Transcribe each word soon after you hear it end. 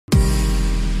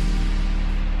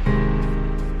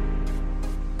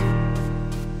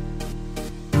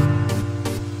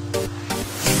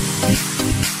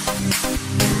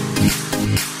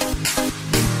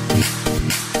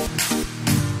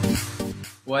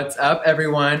What's up,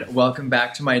 everyone? Welcome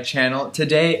back to my channel.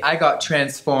 Today I got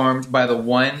transformed by the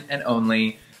one and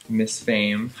only Miss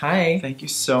Fame. Hi. Thank you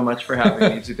so much for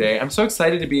having me today. I'm so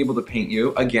excited to be able to paint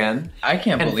you again. I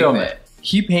can't believe it.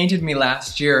 He painted me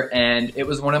last year and it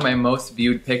was one of my most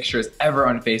viewed pictures ever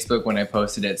on Facebook when I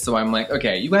posted it. So I'm like,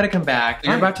 okay, you gotta come back.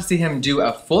 You're about to see him do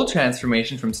a full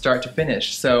transformation from start to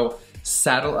finish. So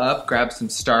saddle up, grab some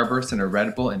Starburst and a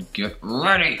Red Bull and get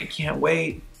ready. I can't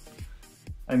wait.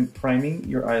 I'm priming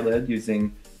your eyelid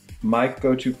using my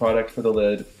go-to product for the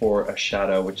lid for a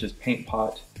shadow, which is Paint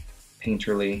Pot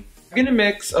Painterly. I'm gonna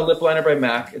mix a lip liner by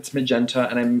MAC. It's magenta,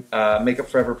 and I'm Makeup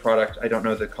Forever product. I don't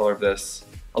know the color of this.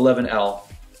 11L.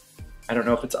 I don't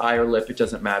know if it's eye or lip. It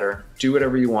doesn't matter. Do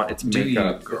whatever you want. It's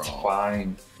makeup. It's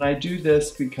fine. And I do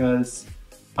this because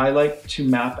I like to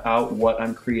map out what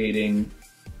I'm creating,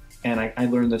 and I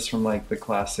learned this from like the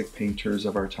classic painters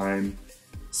of our time.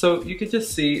 So you could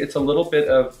just see it's a little bit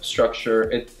of structure.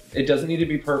 It doesn't need to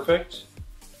be perfect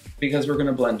because we're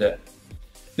gonna blend it.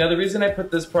 Now the reason I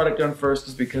put this product on first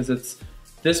is because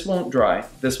this won't dry.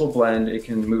 This will blend, it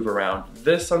can move around.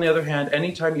 This, on the other hand,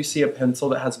 anytime you see a pencil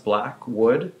that has black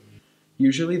wood,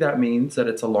 usually that means that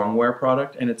it's a long wear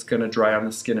product and it's gonna dry on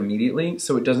the skin immediately,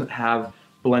 so it doesn't have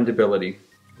blendability.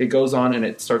 It goes on and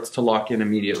it starts to lock in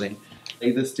immediately.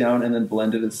 Lay this down and then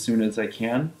blend it as soon as I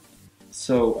can,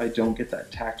 so I don't get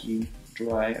that tacky,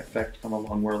 dry effect from a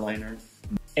long wear liner.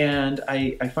 And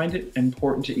I find it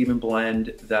important to even blend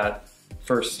that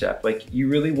first step. Like, you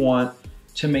really want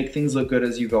to make things look good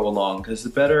as you go along, because the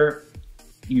better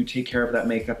you take care of that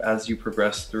makeup as you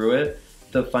progress through it,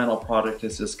 the final product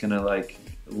is just gonna like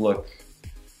look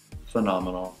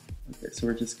phenomenal. Okay, so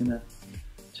we're just gonna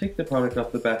take the product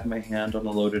off the back of my hand on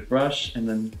a loaded brush and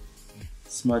then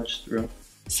smudge through.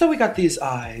 So we got these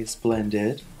eyes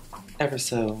blended ever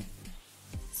so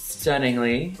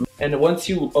stunningly. And once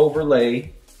you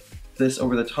overlay this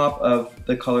over the top of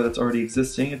the color that's already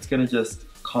existing, it's gonna just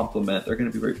complement. They're gonna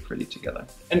be very pretty together.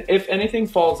 And if anything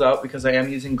falls out, because I am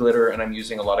using glitter and I'm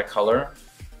using a lot of color,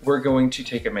 we're going to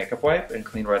take a makeup wipe and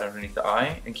clean right underneath the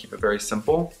eye and keep it very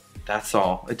simple. That's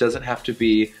all. It doesn't have to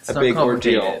be a big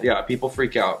ordeal. Yeah, people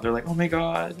freak out. They're like, oh my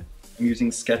God. I'm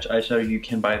using Sketch eyeshadow. You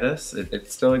can buy this.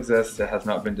 It still exists. It has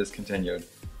not been discontinued.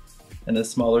 And a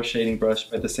smaller shading brush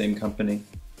by the same company.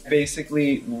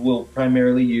 Basically, we'll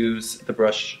primarily use the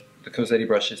Cosetti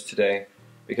brushes today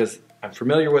because I'm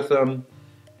familiar with them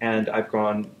and I've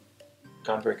gone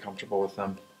very comfortable with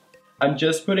them. I'm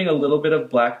just putting a little bit of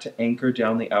black to anchor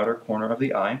down the outer corner of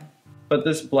the eye, but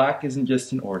this black isn't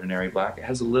just an ordinary black. It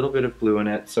has a little bit of blue in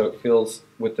it, so it feels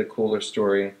with the cooler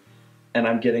story, and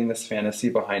I'm getting this fantasy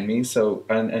behind me, so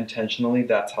unintentionally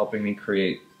that's helping me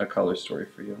create a color story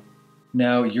for you.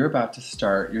 Now you're about to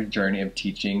start your journey of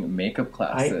teaching makeup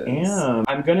classes. I am.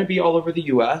 I'm gonna be all over the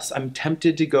US. I'm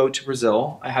tempted to go to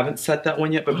Brazil. I haven't set that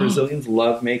one yet, but Brazilians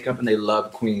love makeup and they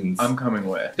love queens. I'm coming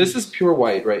with. This is pure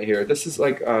white right here. This is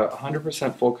like a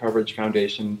 100% full coverage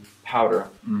foundation powder.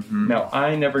 Now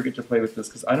I never get to play with this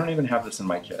because I don't even have this in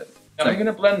my kit. Now, I'm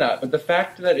gonna blend that, but the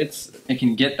fact that it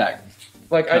can get that.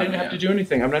 Like, I didn't have to do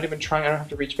anything. I'm not even trying. I don't have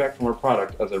to reach back for more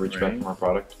product as I reach back for more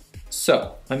product.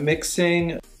 So, I'm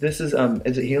mixing, this is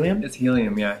it helium? It's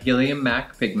helium, yeah. Helium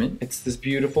MAC pigment. It's this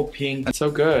beautiful pink. It's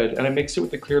so good. And I mixed it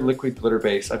with the clear liquid glitter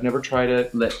base. I've never tried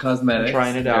it. Lit Cosmetics. I'm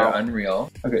trying it out. They're unreal.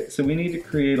 Okay, so we need to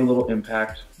create a little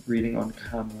impact reading on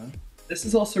camera. This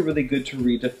is also really good to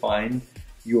redefine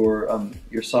your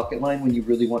socket line when you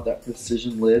really want that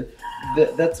precision lid.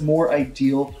 That's more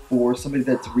ideal for somebody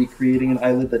that's recreating an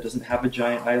eyelid that doesn't have a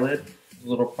giant eyelid. A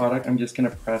little product I'm just gonna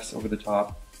press over the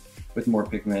top with more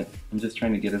pigment. I'm just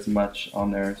trying to get as much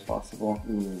on there as possible.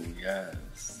 Ooh,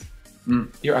 yes.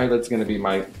 Your eyelid's gonna be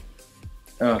my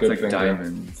it's like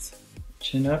diamonds.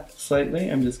 Chin up slightly.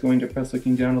 I'm just going to press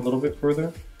looking down a little bit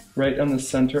further, right on the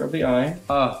center of the eye.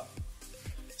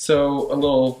 So a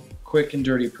little quick and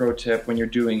dirty pro tip: when you're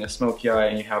doing a smoky eye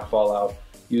and you have fallout,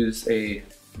 use a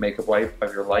makeup wipe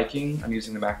of your liking. I'm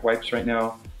using the MAC wipes right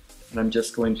now, and I'm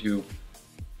just going to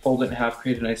fold it in half,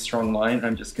 create a nice strong line.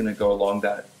 I'm just gonna go along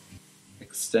that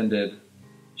extended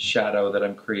shadow that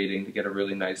I'm creating to get a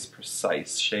really nice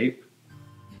precise shape.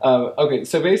 Okay,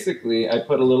 so basically I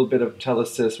put a little bit of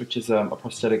Telesis, which is a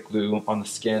prosthetic glue, on the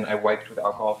skin. I wiped with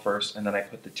alcohol first, and then I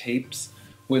put the tapes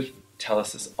with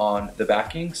Telesis on the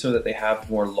backing so that they have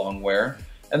more long wear.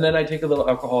 And then I take a little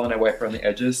alcohol and I wipe around the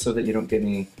edges so that you don't get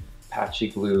any patchy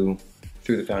glue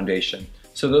through the foundation.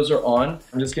 So those are on.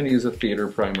 I'm just gonna use a theater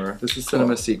primer. This is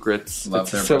Cinema Secrets.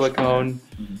 Love it's silicone,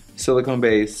 silicone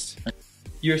based.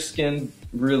 Your skin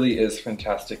really is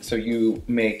fantastic, so you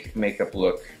make makeup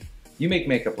look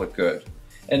good.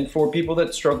 And for people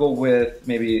that struggle with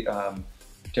maybe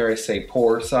dare I say,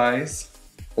 pore size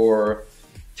or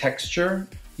texture,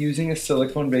 using a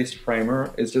silicone-based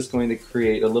primer is just going to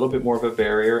create a little bit more of a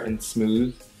barrier and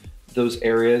smooth those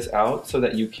areas out so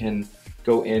that you can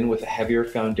go in with a heavier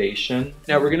foundation.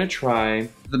 Now we're gonna try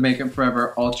the Makeup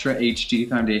Forever Ultra HD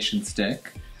Foundation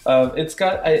Stick.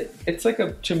 It's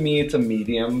like to me, it's a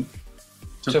medium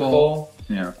to full.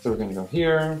 Yeah. So we're gonna go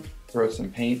here, throw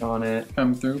some paint on it.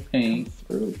 Come through paint.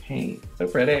 So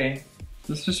pretty.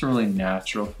 This is just a really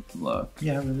natural look.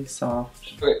 Yeah, really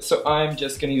soft. Okay, so I'm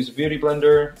just gonna use a beauty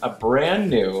blender, a brand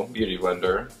new beauty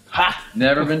blender. Ha!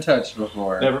 Never been touched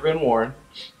before. Never been worn.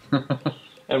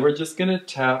 And we're just gonna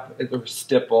tap, or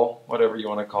stipple, whatever you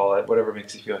wanna call it, whatever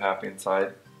makes you feel happy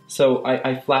inside. So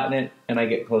I flatten it and I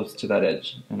get close to that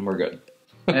edge and we're good.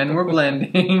 And we're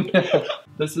blending.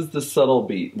 This is the subtle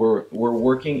beat. We're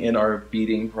working in our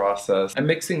beating process. I'm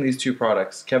mixing these two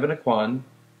products, Kevyn Aucoin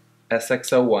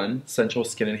SX01 Sensual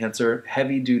Skin Enhancer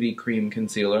Heavy Duty Cream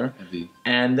Concealer. Heavy.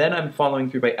 And then I'm following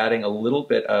through by adding a little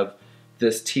bit of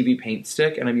this TV paint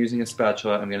stick, and I'm using a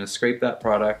spatula. I'm gonna scrape that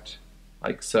product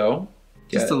like so.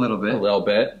 Just a little bit. A little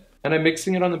bit. And I'm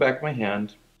mixing it on the back of my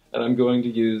hand. And I'm going to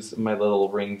use my little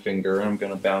ring finger and I'm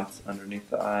gonna bounce underneath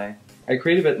the eye. I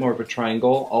create a bit more of a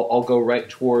triangle. I'll go right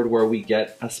toward where we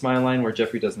get a smile line, where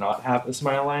Jeffree does not have a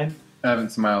smile line. I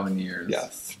haven't smiled in years.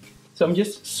 Yes. So I'm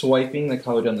just swiping the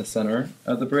color down the center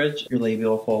of the bridge, your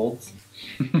labial folds.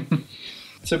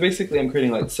 So basically I'm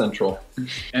creating like central.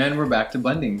 And we're back to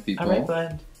blending, people. All right,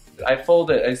 blend. I fold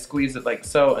it, I squeeze it like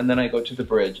so, and then I go to the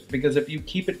bridge. Because if you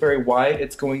keep it very wide,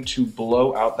 it's going to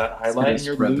blow out that highlight and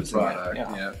you're losing it.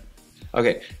 Yeah.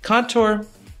 Okay, contour.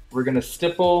 We're gonna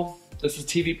stipple. This is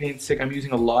TV paint stick. I'm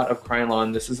using a lot of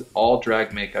Krylon. This is all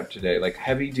drag makeup today, like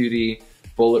heavy duty,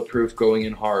 bulletproof, going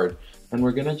in hard. And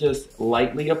we're gonna just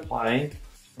lightly apply.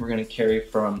 We're gonna carry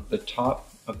from the top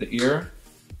of the ear,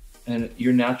 and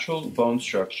your natural bone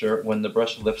structure, when the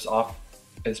brush lifts off,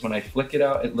 is when I flick it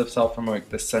out, it lifts out from like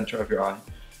the center of your eye.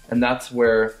 And that's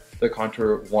where the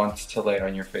contour wants to lay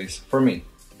on your face, for me.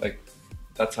 Like,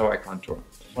 that's how I contour.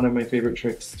 One of my favorite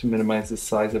tricks to minimize the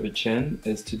size of a chin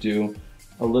is to do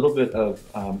a little bit of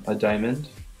a diamond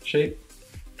shape.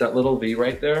 That little V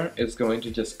right there is going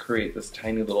to just create this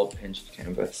tiny little pinched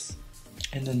canvas.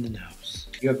 And then the nose.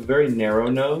 You have a very narrow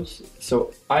nose,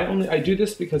 so I do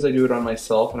this because I do it on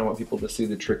myself and I want people to see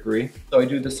the trickery. So I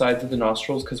do the sides of the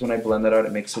nostrils because when I blend that out,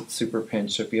 it makes it super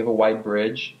pinched. So if you have a wide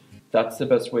bridge, that's the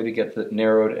best way to get it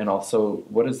narrowed. And also,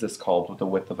 what is this called with the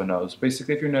width of a nose?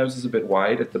 Basically, if your nose is a bit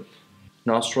wide at the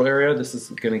nostril area, this is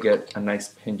gonna get a nice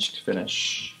pinched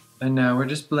finish. And now we're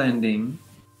just blending.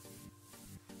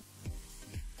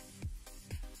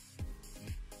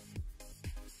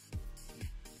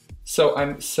 So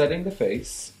I'm setting the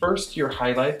face. First, your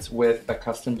highlights with a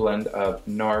custom blend of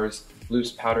NARS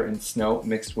Loose Powder and Snow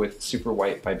mixed with Super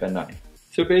White by Ben Nye.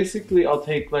 So basically, I'll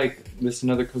take like this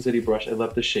another Cosetti brush. I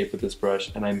love the shape of this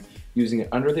brush, and I'm using it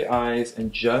under the eyes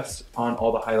and just on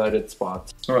all the highlighted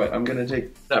spots. All right, I'm gonna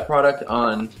take that product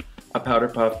on a powder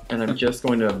puff, and I'm just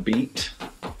going to beat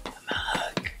the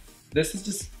mug. This is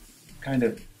just kind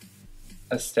of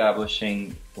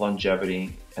establishing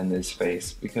longevity in this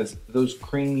face, because those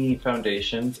creamy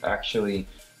foundations actually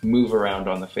move around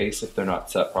on the face if they're not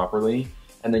set properly,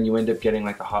 and then you end up getting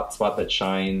like a hot spot that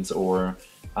shines or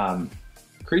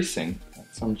creasing.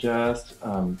 So I'm just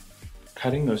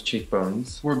cutting those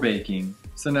cheekbones. We're baking.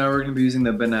 So now we're gonna be using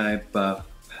the Ben Nye Buff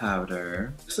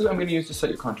Powder. This is what I'm gonna use to set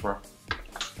your contour.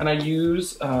 And I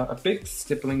use a big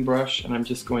stippling brush, and I'm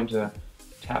just going to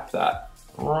tap that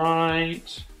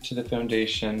right to the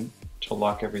foundation to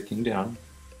lock everything down.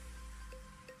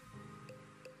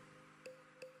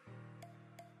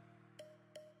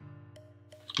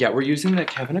 Yeah, we're using the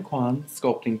Kevyn Aucoin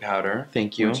sculpting powder.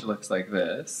 Thank you. Which looks like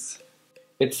this.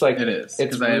 It's like, it is.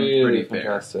 It's I am really pretty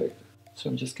fantastic. So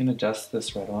I'm just gonna dust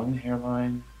this right along the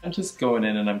hairline. I'm just going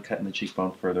in and I'm cutting the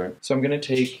cheekbone further. So I'm gonna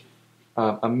take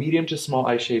a medium to small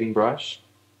eye shading brush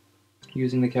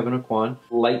using the Kevyn Aucoin,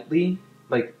 lightly,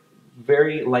 like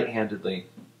very light-handedly.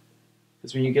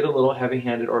 Because when you get a little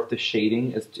heavy-handed, or if the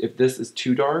shading is, if this is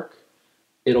too dark,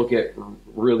 it'll get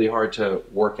really hard to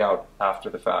work out after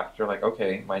the fact. You're like,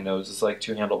 okay, my nose is like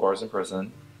 2 handlebars in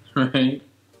prison. Right.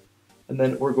 And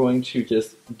then we're going to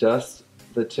just dust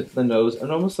the tip of the nose,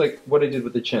 and almost like what I did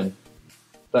with the chin.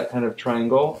 That kind of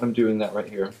triangle, I'm doing that right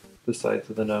here, the sides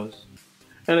of the nose.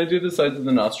 And I do the sides of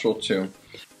the nostril too.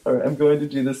 All right, I'm going to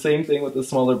do the same thing with the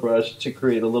smaller brush to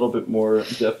create a little bit more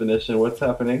definition. What's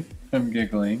happening? I'm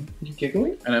giggling. You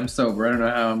giggling? And I'm sober. I don't know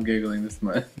how I'm giggling this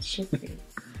much.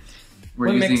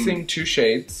 We're mixing 2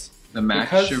 shades. The MAC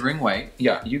Shivering White.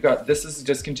 Yeah, you got, this is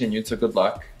discontinued, so good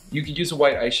luck. You could use a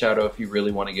white eyeshadow if you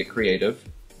really want to get creative.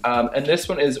 And this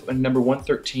one is number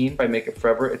 113 by Makeup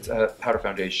Forever. It's a powder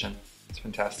foundation. It's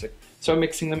fantastic. So I'm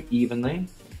mixing them evenly,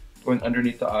 going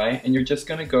underneath the eye, and you're just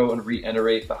gonna go and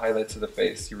reiterate the highlights of the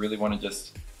face. You really wanna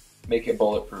just make it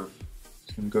bulletproof.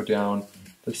 Just gonna go down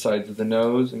the sides of the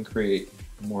nose and create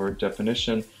more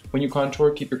definition. When you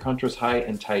contour, keep your contours high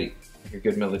and tight, like a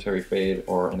good military fade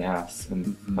or an ass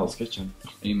in Hell's Kitchen.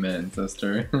 Amen,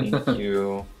 sister. Thank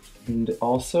you. And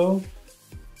also,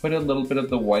 put a little bit of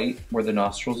the white where the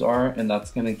nostrils are, and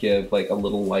that's gonna give like a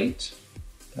little light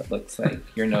that looks like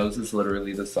your nose is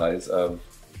literally the size of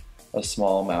a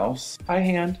small mouse. High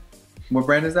hand. What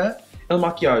brand is that? El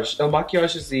Maquillage. El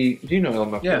Maquillage is the, do you know El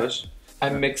Maquillage? Yeah.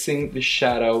 I'm mixing the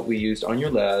shadow we used on your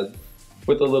lid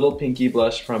with a little pinky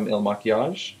blush from El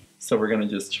Maquillage. So we're gonna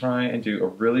just try and do a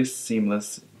really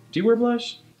seamless, do you wear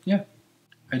blush? Yeah.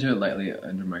 I do it lightly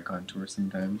under my contour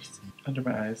sometimes. Under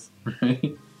my eyes.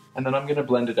 Right? And then I'm gonna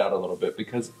blend it out a little bit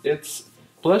because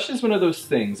blush is one of those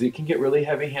things. It can get really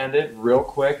heavy-handed real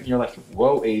quick and you're like,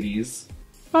 whoa, 80s.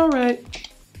 All right,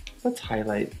 let's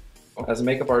highlight. As a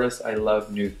makeup artist, I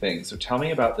love new things. So tell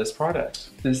me about this product.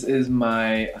 This is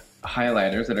my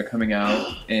highlighters that are coming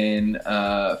out in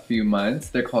a few months.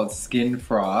 They're called Skin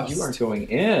Frost. You are going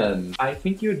in. I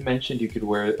think you had mentioned you could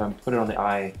wear put it on the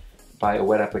eye by a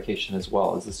wet application as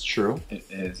well. Is this true? It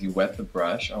is. You wet the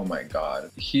brush. Oh my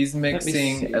god. He's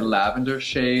mixing a lavender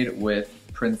shade with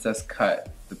Princess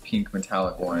Cut, the pink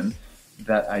metallic one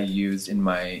that I used in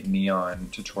my neon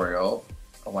tutorial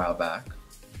a while back.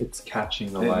 It's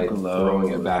catching the light,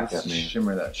 throwing it back at me.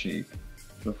 Shimmer that cheek.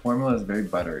 The formula is very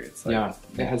buttery. It's like, yeah,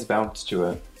 it has bounce to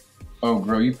it. Oh,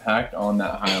 girl, you packed on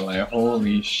that highlight.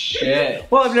 Holy shit.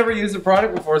 Well, I've never used a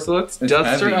product before, so let's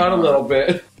dust her out a little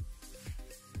bit.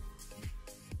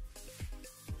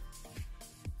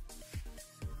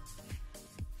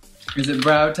 Is it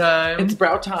brow time? It's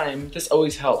brow time. This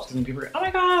always helps because then people are, oh my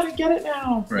god, I get it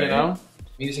now. Right. You know? I'm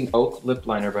using Oak Lip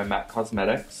Liner by MAC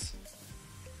Cosmetics.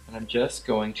 And I'm just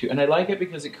going to, and I like it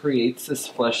because it creates this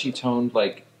fleshy toned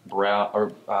like brow,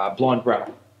 or blonde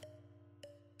brow.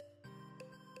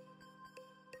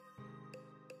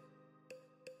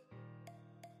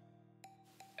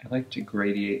 I like to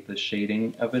gradiate the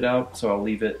shading of it out, so I'll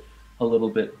leave it a little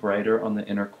bit brighter on the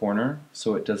inner corner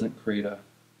so it doesn't create a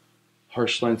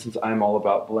harsh line, since I'm all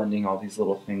about blending all these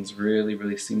little things really,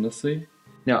 really seamlessly.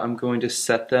 Now I'm going to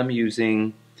set them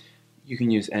using, you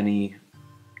can use any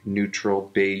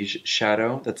neutral beige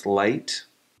shadow that's light.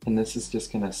 And this is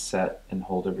just gonna set and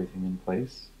hold everything in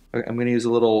place. Okay, I'm gonna use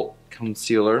a little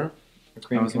concealer.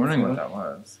 I was wondering what that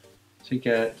was. To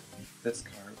get this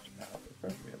carved out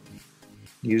appropriately.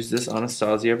 Use this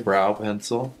Anastasia brow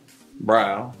pencil.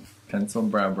 Pencil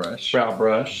brow brush. Brow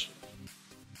brush.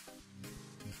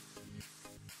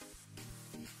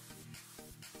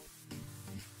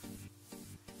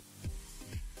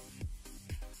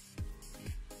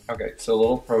 Okay, so a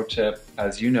little pro tip,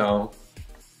 as you know,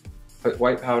 put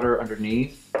white powder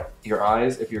underneath your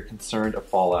eyes if you're concerned of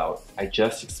fallout. I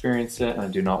just experienced it and I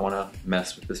do not want to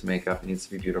mess with this makeup. It needs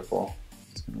to be beautiful.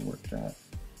 Just gonna work that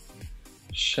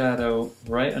shadow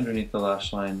right underneath the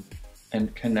lash line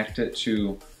and connect it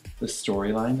to the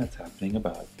storyline that's happening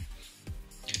above.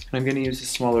 And I'm gonna use a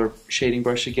smaller shading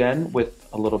brush again with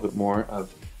a little bit more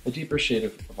of a deeper shade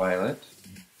of violet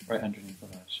right underneath the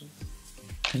lashes.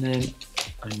 And then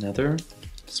another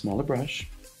smaller brush.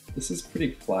 This is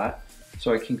pretty flat,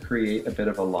 so I can create a bit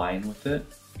of a line with it.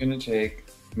 I'm gonna take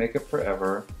Makeup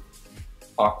Forever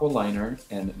Aqua Liner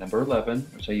in number 11,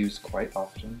 which I use quite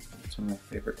often. It's one of my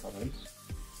favorite colors.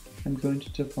 I'm going to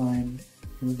define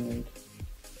your lid.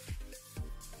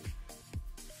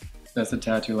 That's a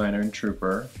tattoo liner in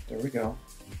Trooper. There we go.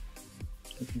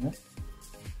 Looking up.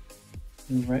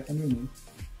 And right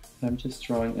underneath. And I'm just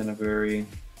drawing in a very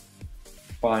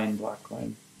fine black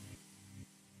line.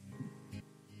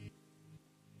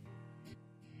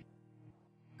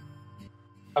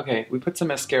 Okay, we put some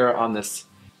mascara on this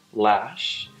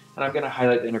lash, and I'm going to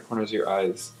highlight the inner corners of your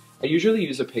eyes. I usually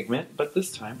use a pigment, but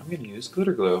this time I'm going to use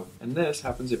glitter glue. And this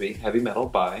happens to be Heavy Metal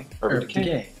by Urban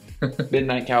Decay.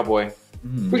 Midnight Cowboy.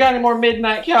 We got any more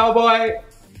Midnight Cowboy?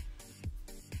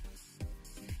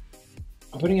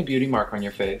 I'm putting a beauty mark on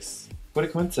your face. What a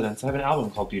coincidence. I have an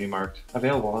album called Beauty Marked,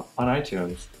 available on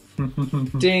iTunes.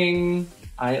 Ding!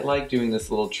 I like doing this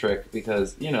little trick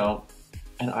because, you know,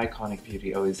 an iconic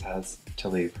beauty always has to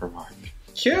leave her mark.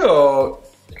 Cute!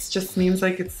 It just means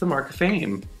like it's the mark of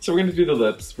fame. So we're gonna do the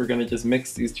lips. We're gonna just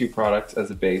mix these two products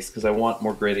as a base because I want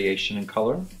more gradation in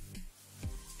color.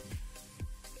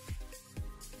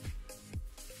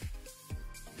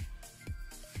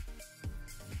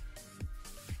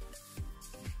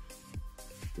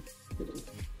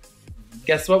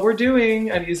 Guess what we're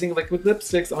doing? I'm using liquid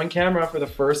lipsticks on camera for the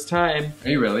first time. Are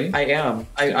you really? I am.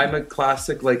 I'm a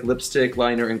classic like lipstick,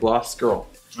 liner, and gloss girl.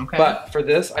 Okay. But for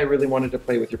this, I really wanted to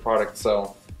play with your product,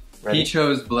 so ready? He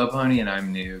chose Blow Pony and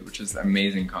I'm nude, which is an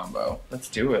amazing combo. Let's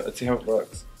do it. Let's see how it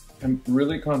looks. I'm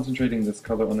really concentrating this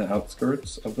color on the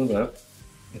outskirts of the lip.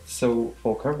 It's so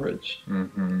full coverage.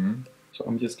 Mm-hmm. So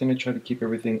I'm just gonna try to keep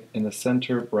everything in the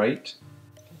center bright.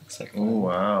 Looks like Oh,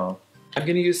 wow. I'm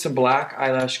gonna use some black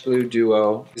eyelash glue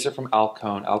duo. These are from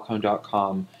Alcone,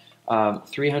 alcone.com.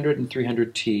 300 and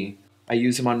 300T. I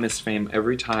use them on Miss Fame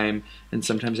every time, and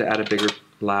sometimes I add a bigger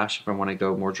lash if I wanna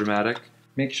go more dramatic.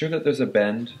 Make sure that there's a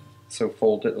bend, so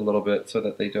fold it a little bit so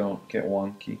that they don't get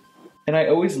wonky. And I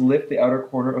always lift the outer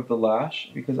corner of the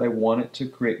lash because I want it to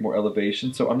create more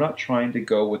elevation, so I'm not trying to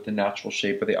go with the natural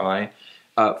shape of the eye.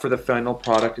 For the final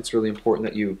product, it's really important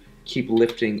that you keep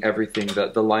lifting everything.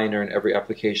 The liner in every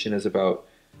application is about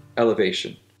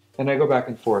elevation. And I go back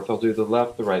and forth. I'll do the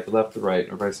left, the right,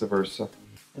 or vice versa.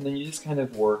 And then you just kind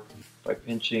of work by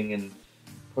pinching and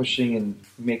pushing and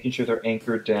making sure they're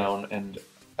anchored down and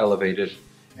elevated.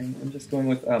 And I'm just going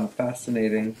with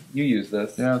Fascinating. You use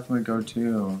this. Yeah, that's my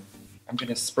go-to. I'm going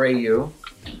to spray you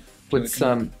with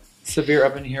some Severe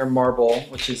Up in Here Marble,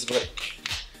 which is what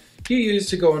you use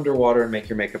to go underwater and make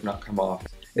your makeup not come off.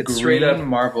 It's straight up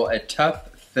marble, a tough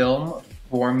film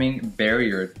forming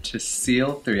barrier to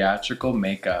seal theatrical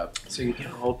makeup. so you can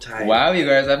hold tight. Wow, you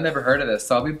guys, I've never heard of this,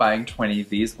 so I'll be buying 20 of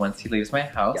these once he leaves my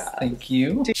house. Yes. Thank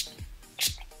you.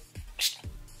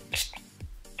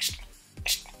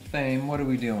 Fame, what are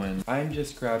we doing? I'm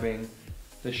just grabbing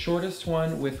the shortest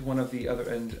one with one of the other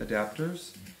end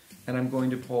adapters, and I'm going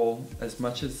to pull as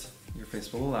much as your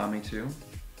face will allow me to.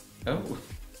 Oh,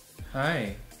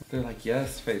 Hi. they're like,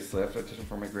 yes, facelift. I did it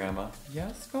for my grandma.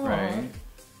 Yes, go Right. on.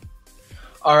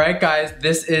 Alright guys,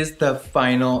 this is the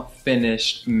final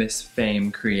finished Miss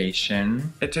Fame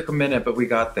creation. It took a minute, but we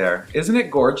got there. Isn't it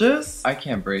gorgeous? I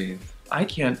can't breathe. I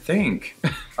can't think.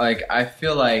 Like, I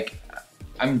feel like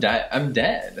I'm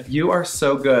dead. You are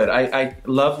so good. I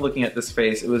love looking at this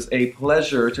face. It was a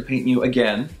pleasure to paint you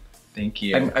again. Thank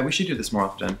you. I wish you do this more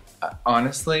often.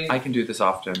 Honestly, I can do this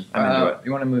often. I'm into it.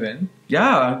 You want to move in?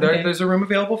 Yeah, Okay. there's a room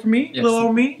available for me, Yes. little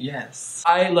old me. Yes.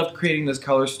 I love creating this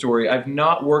color story. I've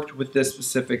not worked with this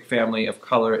specific family of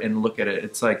color, and look at it.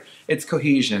 It's like, it's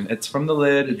cohesion. It's from the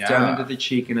lid, it's down Yeah. into the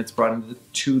cheek, and it's brought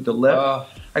to the lip.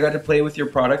 I got to play with your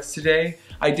products today.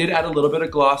 I did add a little bit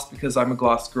of gloss because I'm a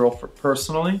gloss girl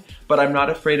personally, but I'm not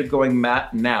afraid of going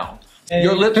matte now. Hey.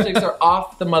 Your lipsticks are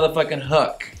off the motherfucking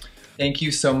hook. Thank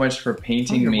you so much for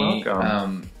painting you're me.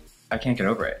 welcome. I can't get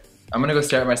over it. I'm gonna go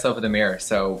stare at myself in the mirror,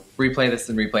 so replay this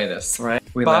and replay this. Right.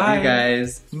 We love Bye. you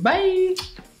guys. Bye!